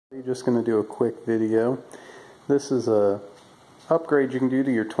everybody, just going to do a quick video. This is a upgrade you can do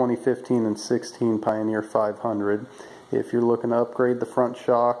to your 2015 and 16 Pioneer 500. If you're looking to upgrade the front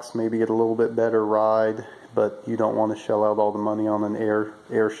shocks, maybe get a little bit better ride, but you don't want to shell out all the money on an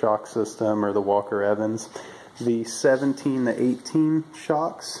air shock system or the Walker Evans. The 17 to 18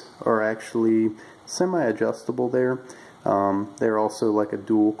 shocks are actually semi-adjustable there. They're also like a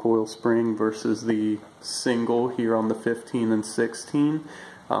dual coil spring versus the single here on the 15 and 16.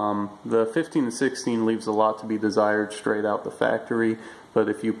 The 15 and 16 leaves a lot to be desired straight out the factory, but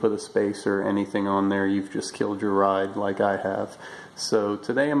if you put a spacer or anything on there, you've just killed your ride like I have. So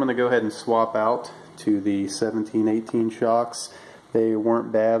today I'm going to go ahead and swap out to the 17-18 shocks. They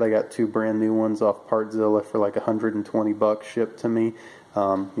weren't bad. I got two brand new ones off Partzilla for like 120 bucks shipped to me.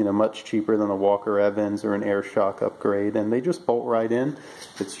 You know, much cheaper than a Walker Evans or an air shock upgrade, and they just bolt right in.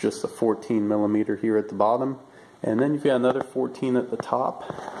 It's just a 14 millimeter here at the bottom, and then you've got another 14 at the top.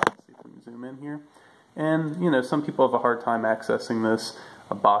 Let's see if we can zoom in here. And you know, some people have a hard time accessing this.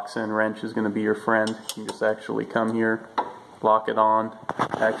 A box end wrench is going to be your friend. You can just actually come here, lock it on,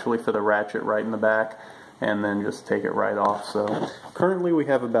 actually for the ratchet right in the back, and then just take it right off. So currently we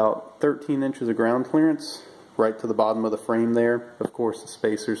have about 13 inches of ground clearance right to the bottom of the frame there. Of course, the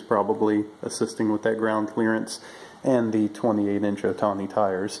spacer's probably assisting with that ground clearance, and the 28-inch Otani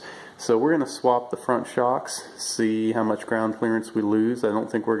tires. So we're going to swap the front shocks, see how much ground clearance we lose. I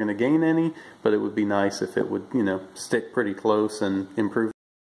don't think we're going to gain any, but it would be nice if it would, you know, stick pretty close and improve.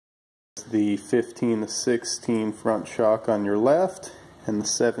 The 15 to 16 front shock on your left, and the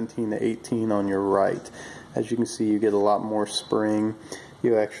 17 to 18 on your right. As you can see, you get a lot more spring.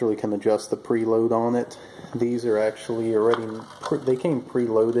 You actually can adjust the preload on it. These are actually already, they came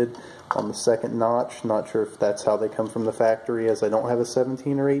preloaded on the second notch. Not sure if that's how they come from the factory, as I don't have a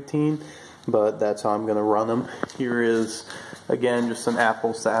 17 or 18, but that's how I'm going to run them. Here is, again, just an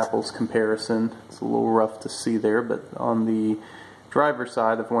apples to apples comparison. It's a little rough to see there, but on the driver's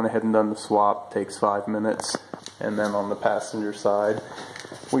side, I've went ahead and done the swap. Takes 5 minutes. And then on the passenger side,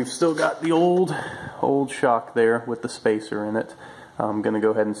 we've still got the old shock there with the spacer in it. I'm going to go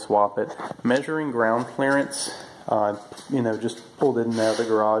ahead and swap it. Measuring ground clearance, you know, just pulled it in out of the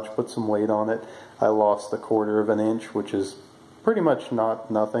garage, put some weight on it. I lost 1/4 of an inch, which is pretty much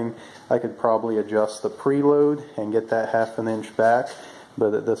nothing. I could probably adjust the preload and get that 1/2 inch back,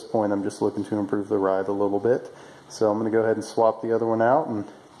 but at this point I'm just looking to improve the ride a little bit. So I'm going to go ahead and swap the other one out and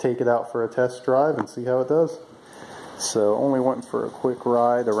take it out for a test drive and see how it does. So only went for a quick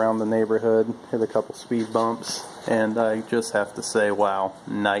ride around the neighborhood, hit a couple speed bumps, and I just have to say, wow,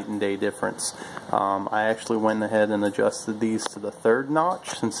 night and day difference. I actually went ahead and adjusted these to the 3rd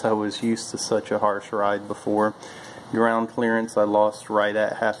notch since I was used to such a harsh ride before. Ground clearance I lost right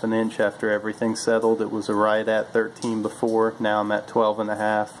at 1/2 inch after everything settled. It was right at 13 before, now I'm at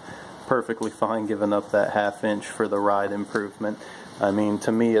 12.5. Perfectly fine giving up that 1/2 inch for the ride improvement. I mean,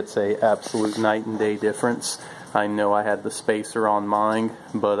 to me it's a absolute night and day difference. I know I had the spacer on mine,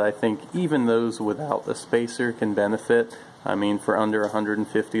 but I think even those without the spacer can benefit. I mean, for under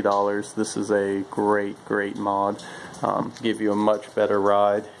 $150, this is a great mod. Give you a much better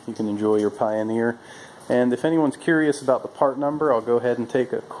ride. You can enjoy your Pioneer. And if anyone's curious about the part number, I'll go ahead and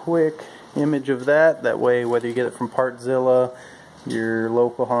take a quick image of that. That way, whether you get it from Partzilla, your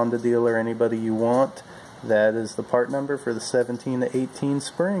local Honda dealer, anybody you want, that is the part number for the 17 to 18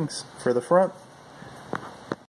 springs for the front.